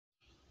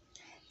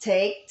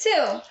Take two.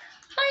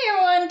 Hi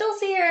everyone,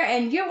 Dulce here,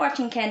 and you're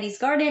watching Candy's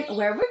Garden,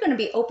 where we're going to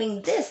be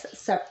opening this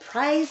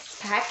surprise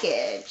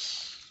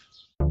package.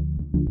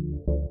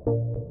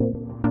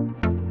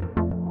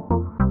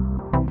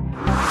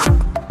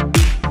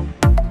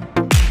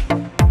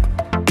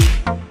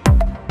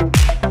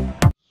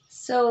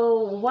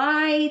 So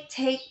why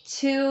take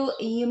two,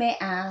 you may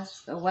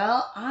ask?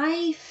 Well,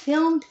 I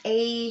filmed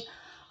a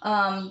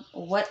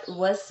what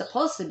was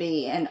supposed to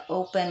be an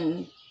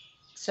open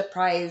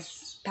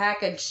surprise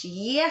package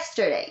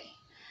yesterday,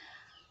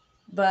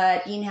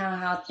 but you know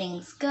how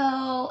things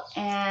go,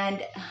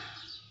 and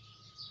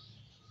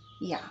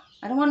yeah,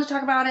 I don't want to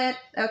talk about it.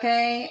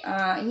 Okay,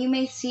 you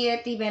may see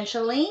it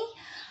eventually,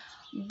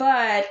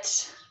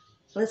 but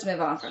let's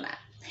move on from that.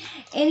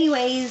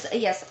 Anyways,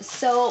 yes,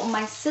 so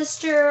my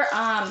sister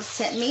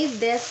sent me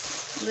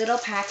this little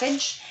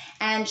package,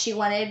 and she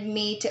wanted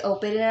me to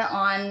open it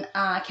on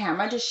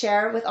camera to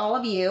share with all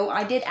of you.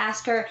 I did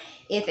ask her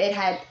if it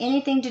had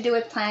anything to do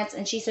with plants,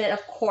 and she said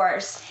of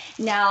course.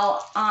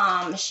 Now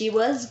she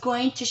was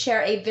going to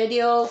share a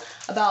video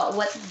about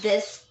what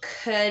this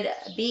could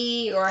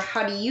be or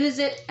how to use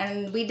it,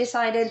 and we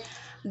decided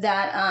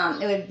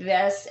that it would be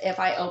best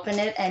if I open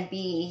it and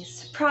be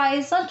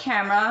surprised on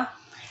camera.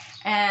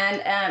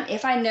 And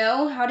if I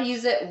know how to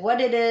use it,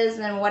 what it is,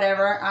 and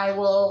whatever, I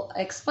will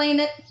explain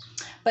it.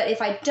 But if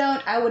I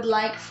don't, I would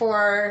like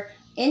for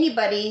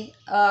anybody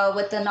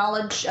with the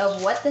knowledge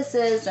of what this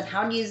is and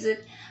how to use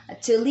it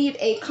to leave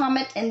a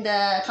comment in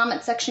the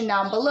comment section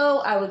down below.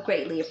 I would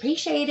greatly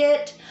appreciate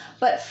it.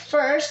 But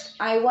first,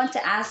 I want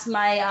to ask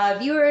my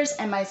viewers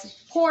and my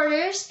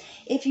supporters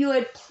if you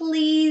would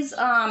please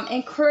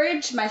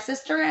encourage my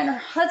sister and her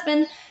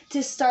husband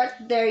to start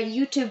their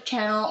YouTube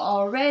channel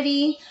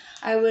already.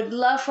 I would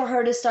love for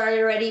her to start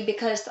already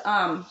because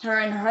her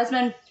and her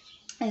husband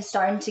is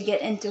starting to get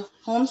into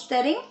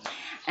homesteading,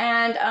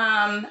 and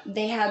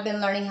they have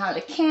been learning how to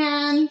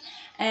can,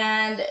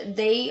 and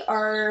they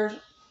are,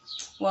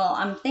 well,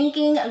 I'm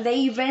thinking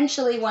they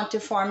eventually want to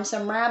farm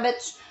some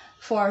rabbits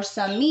for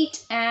some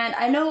meat, and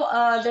I know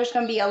there's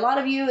going to be a lot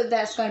of you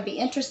that's going to be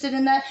interested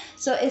in that.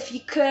 So if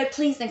you could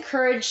please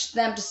encourage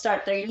them to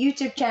start their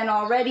YouTube channel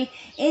already.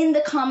 In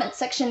the comment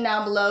section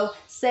down below,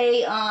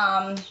 say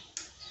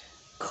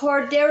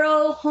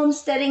Cordero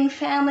Homesteading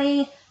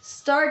Family,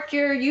 start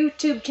your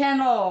YouTube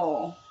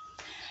channel.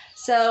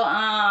 So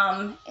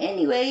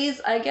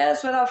anyways, I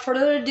guess without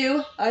further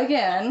ado,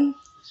 again,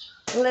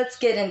 let's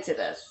get into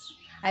this.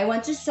 I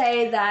want to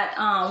say that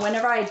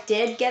whenever I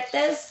did get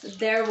this,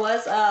 there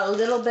was a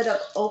little bit of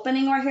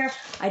opening right here.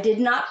 I did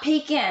not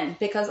peek in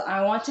because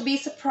I want to be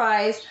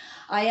surprised.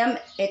 I am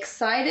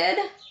excited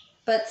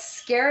but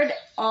scared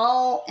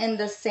all in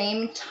the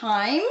same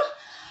time.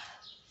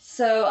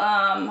 So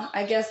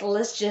I guess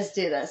let's just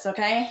do this,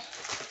 okay?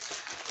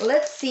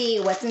 Let's see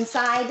what's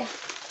inside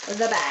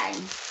the bag.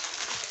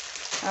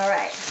 All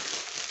right.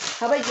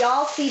 How about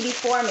y'all see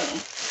before me?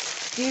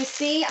 Do you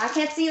see? I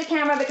can't see the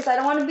camera because I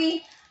don't want to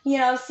be, you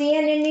know,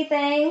 seeing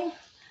anything.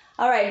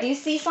 All right. Do you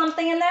see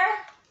something in there?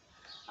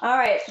 All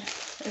right.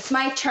 It's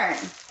my turn.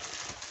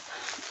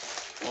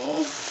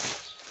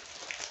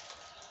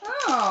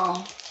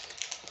 Oh.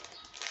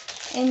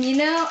 And you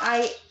know,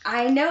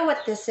 I know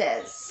what this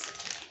is.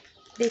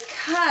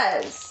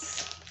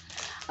 Because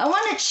I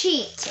want to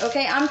cheat,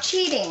 okay? I'm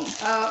cheating.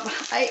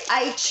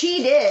 I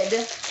cheated.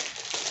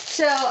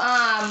 So,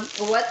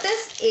 what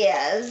this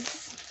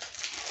is,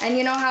 and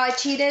you know how I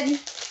cheated?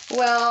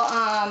 Well,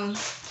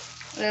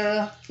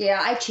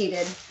 yeah, I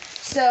cheated.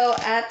 So,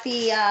 at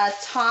the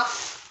top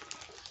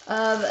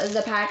of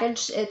the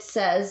package, it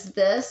says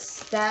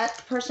this,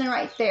 that person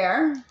right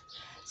there.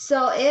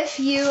 So, if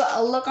you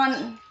look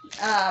on,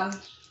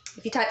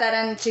 if you type that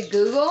into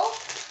Google,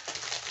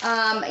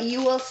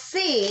 you will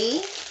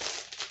see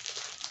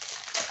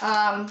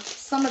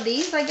some of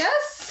these, I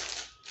guess.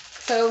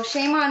 So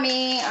shame on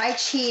me, I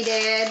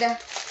cheated.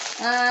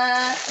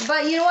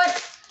 But you know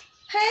what?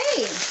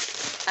 Hey,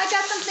 I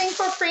got something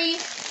for free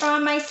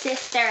from my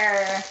sister.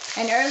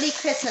 An early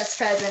Christmas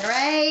present,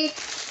 right?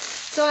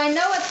 So I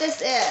know what this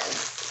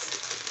is.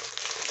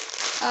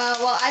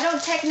 Well, I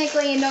don't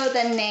technically know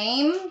the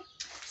name.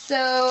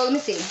 So let me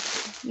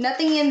see.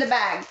 Nothing in the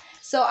bag.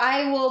 So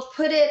I will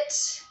put it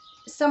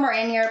somewhere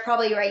in here,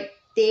 probably right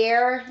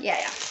there.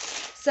 Yeah.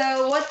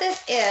 So what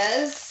this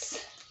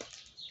is,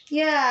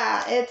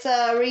 yeah, it's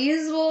a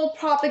reusable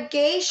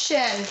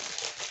propagation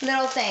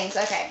little things.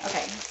 Okay.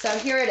 So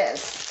here it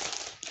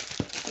is.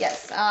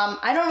 Yes.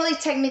 I don't really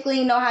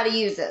technically know how to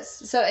use this.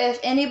 So if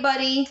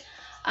anybody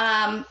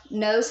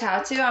knows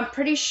how to, I'm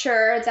pretty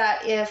sure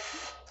that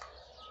if,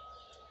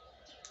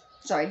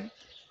 sorry,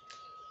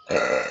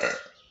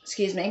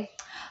 excuse me.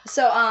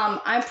 So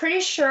I'm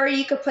pretty sure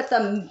you could put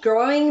the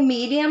growing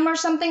medium or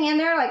something in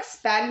there, like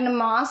sphagnum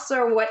moss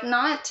or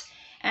whatnot,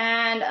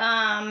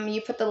 and you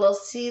put the little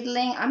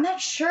seedling. I'm not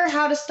sure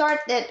how to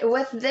start it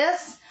with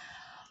this,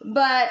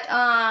 but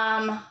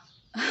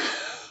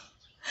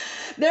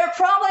they're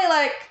probably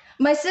like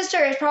My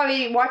sister is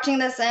probably watching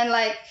this and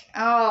like,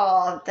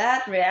 oh,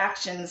 that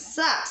reaction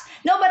sucks.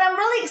 No, but I'm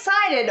really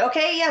excited,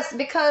 okay? Yes,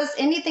 because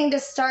anything to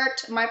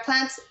start my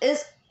plants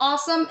is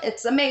awesome.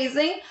 It's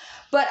amazing.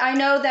 But I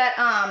know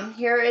that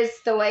here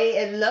is the way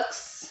it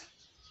looks.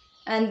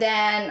 And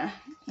then,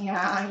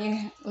 yeah,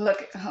 you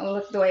look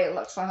the way it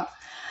looks.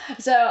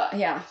 So,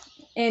 yeah.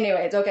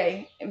 Anyways,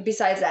 okay.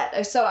 Besides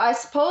that, so I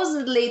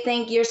supposedly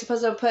think you're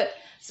supposed to put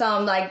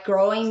some like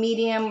growing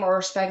medium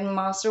or sphagnum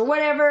moss or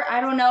whatever. I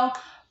don't know.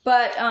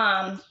 But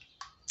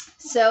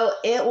so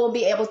it will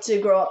be able to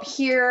grow up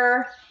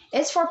here.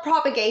 It's for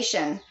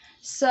propagation.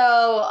 So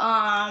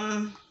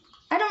I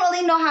don't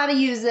really know how to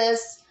use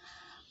this.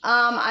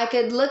 I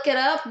could look it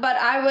up, but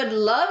I would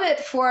love it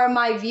for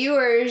my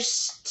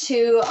viewers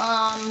to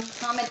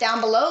comment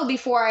down below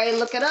before I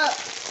look it up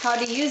how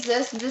to use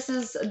this. This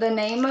is the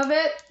name of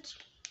it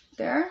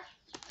there.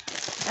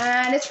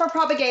 And it's for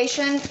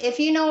propagation. If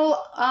you know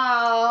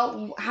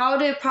how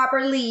to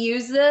properly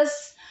use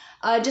this,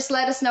 just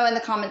let us know in the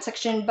comment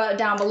section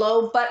down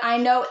below. But I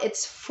know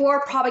it's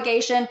for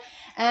propagation,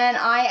 and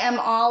I am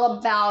all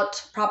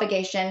about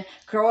propagation,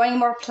 growing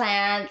more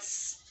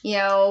plants, you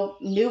know,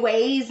 new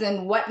ways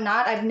and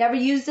whatnot. I've never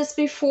used this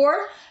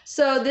before,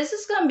 so this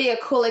is going to be a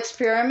cool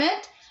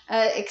experience.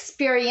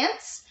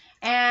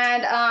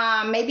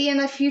 And maybe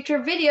in a future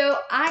video,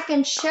 I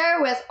can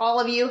share with all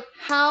of you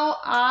how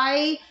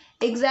I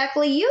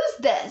exactly use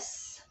this.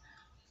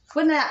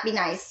 Wouldn't that be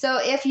nice? So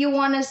if you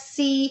want to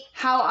see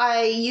how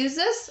I use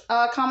this,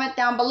 comment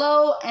down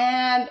below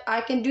and I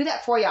can do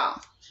that for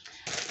y'all.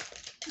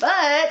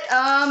 But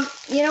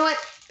you know what?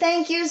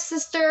 Thank you,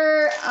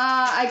 sister.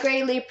 I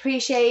greatly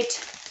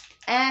appreciate,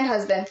 and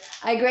husband.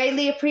 I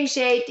greatly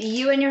appreciate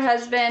you and your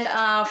husband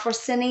for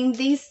sending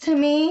these to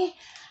me.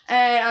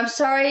 And I'm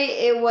sorry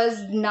it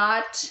was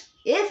not,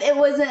 if it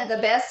wasn't the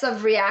best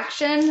of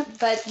reaction,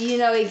 but you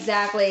know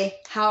exactly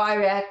how I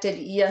reacted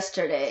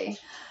yesterday.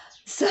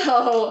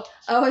 So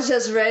I was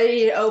just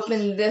ready to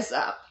open this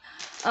up.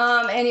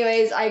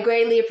 Anyways, I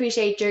greatly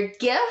appreciate your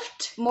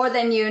gift more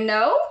than you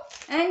know.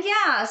 And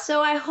yeah,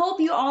 so I hope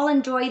you all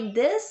enjoyed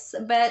this,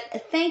 but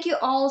thank you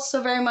all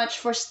so very much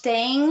for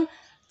staying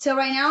till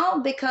right now,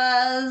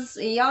 because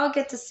y'all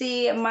get to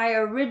see my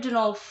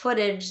original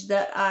footage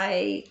that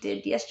I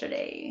did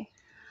yesterday,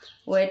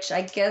 which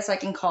I guess I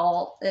can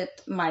call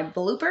it my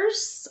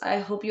bloopers. I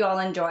hope you all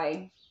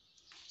enjoy.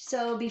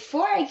 So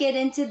before I get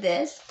into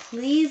this,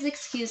 please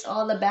excuse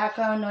all the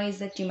background noise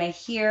that you may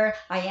hear.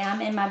 I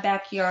am in my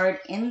backyard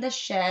in the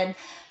shed,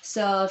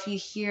 so if you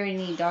hear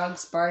any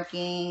dogs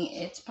barking,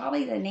 it's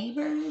probably the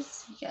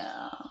neighbors.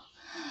 Yeah.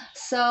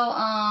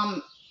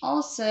 So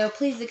also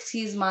please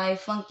excuse my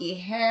funky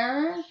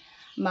hair,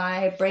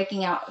 my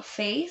breaking out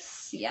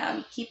face. Yeah,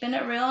 I'm keeping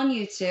it real on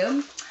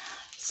YouTube.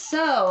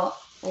 So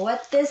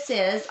what this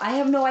is, I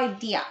have no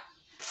idea.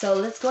 So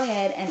let's go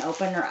ahead and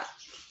open her up.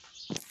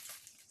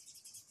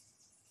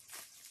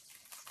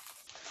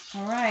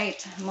 All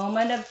right,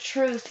 moment of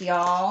truth,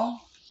 y'all.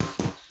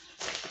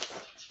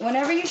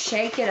 Whenever you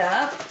shake it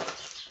up,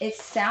 it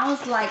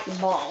sounds like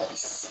balls.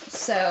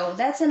 So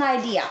that's an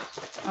idea,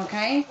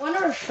 okay? I want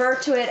to refer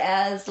to it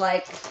as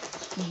like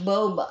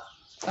boba,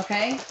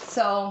 okay?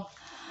 So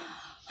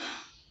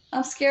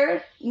I'm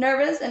scared,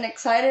 nervous, and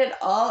excited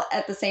all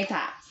at the same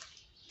time.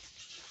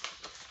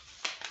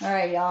 All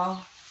right,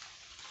 y'all.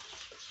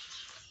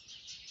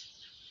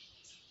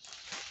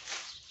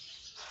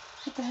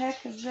 What the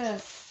heck is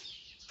this?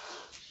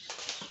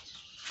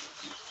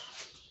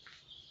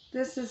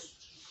 This is,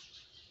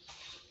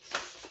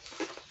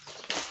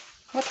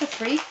 what the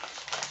freak?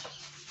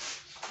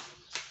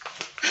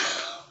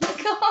 Oh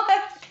my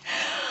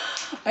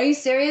god! Are you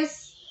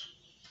serious?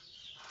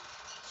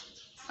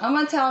 I'm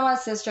gonna tell my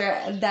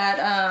sister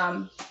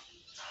that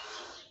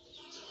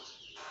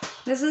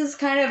this is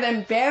kind of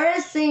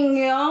embarrassing,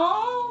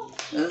 y'all.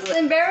 This is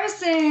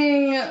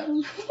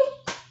embarrassing.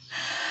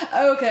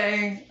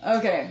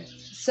 Okay.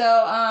 So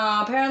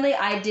apparently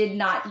I did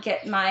not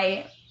get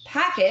my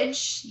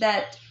package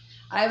that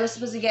I was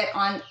supposed to get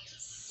on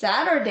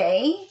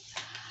Saturday,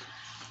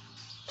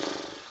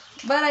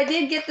 but I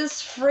did get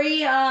this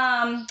free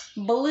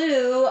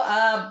blue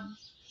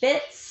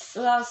bits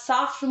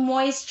soft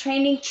moist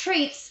training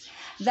treats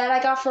that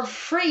I got for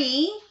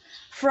free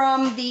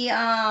from the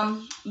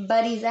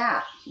Buddies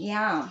app.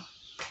 Yeah.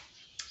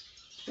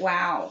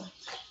 Wow.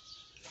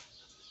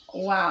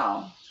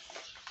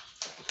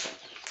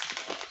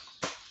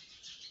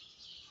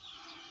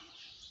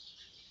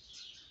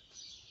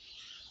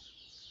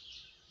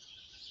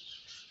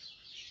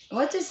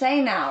 What to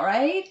say now,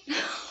 right?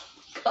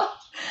 God.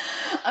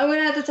 I'm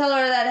gonna have to tell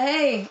her that,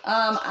 hey,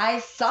 I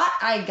thought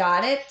I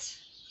got it,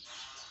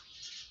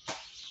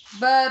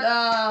 but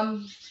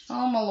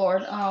oh my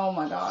lord, oh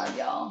my god,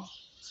 y'all,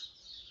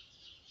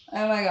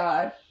 oh my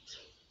god.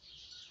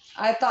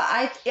 I thought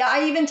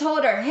I even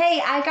told her,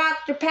 hey, I got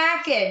your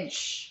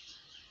package.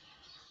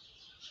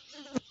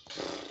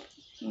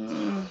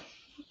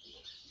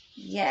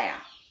 Yeah.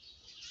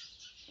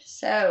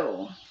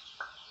 So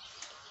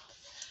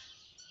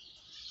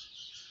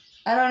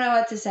I don't know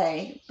what to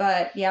say,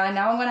 but yeah,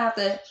 now I'm gonna have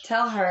to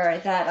tell her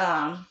that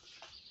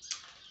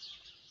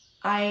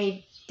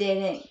I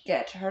didn't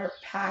get her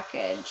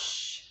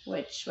package,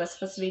 which was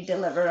supposed to be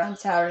delivered on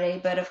Saturday,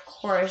 but of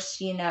course,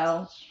 you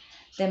know,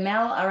 the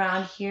mail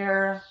around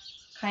here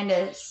kind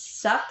of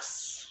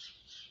sucks.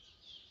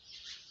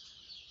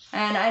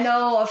 And I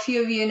know a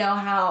few of you know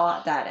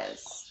how that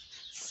is.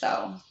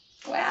 So,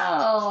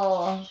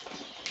 well,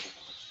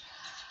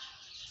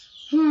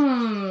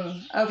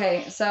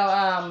 okay,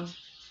 so,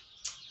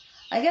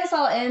 I guess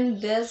I'll end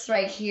this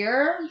right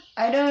here.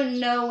 I don't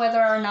know whether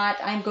or not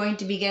I'm going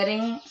to be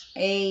getting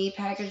a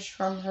package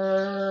from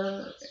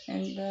her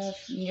in the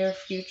near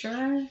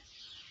future.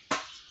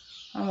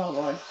 Oh my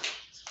Lord.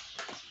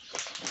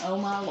 Oh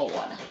my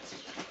Lord.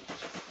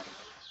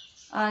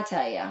 I'll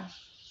tell ya.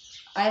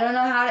 I don't know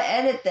how to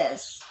edit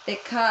this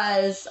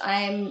because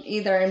I'm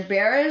either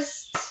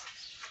embarrassed.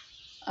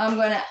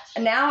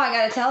 Now I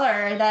gotta tell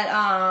her that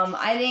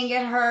I didn't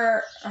get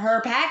her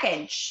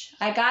package.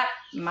 I got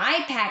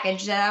my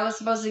package that I was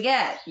supposed to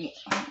get.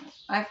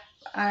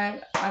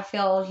 I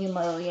feel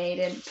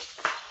humiliated.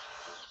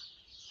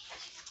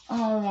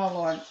 Oh my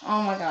Lord.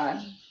 Oh my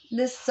God.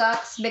 This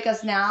sucks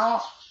because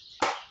now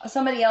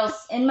somebody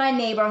else in my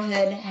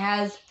neighborhood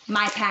has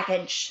my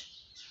package.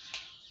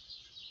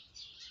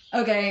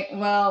 Okay,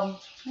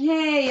 well,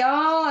 hey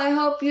y'all, I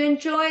hope you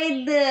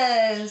enjoyed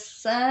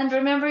this. And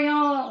remember,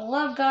 y'all,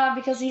 love God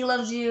because he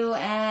loves you.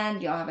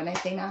 And y'all have a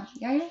nice day now.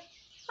 Yeah?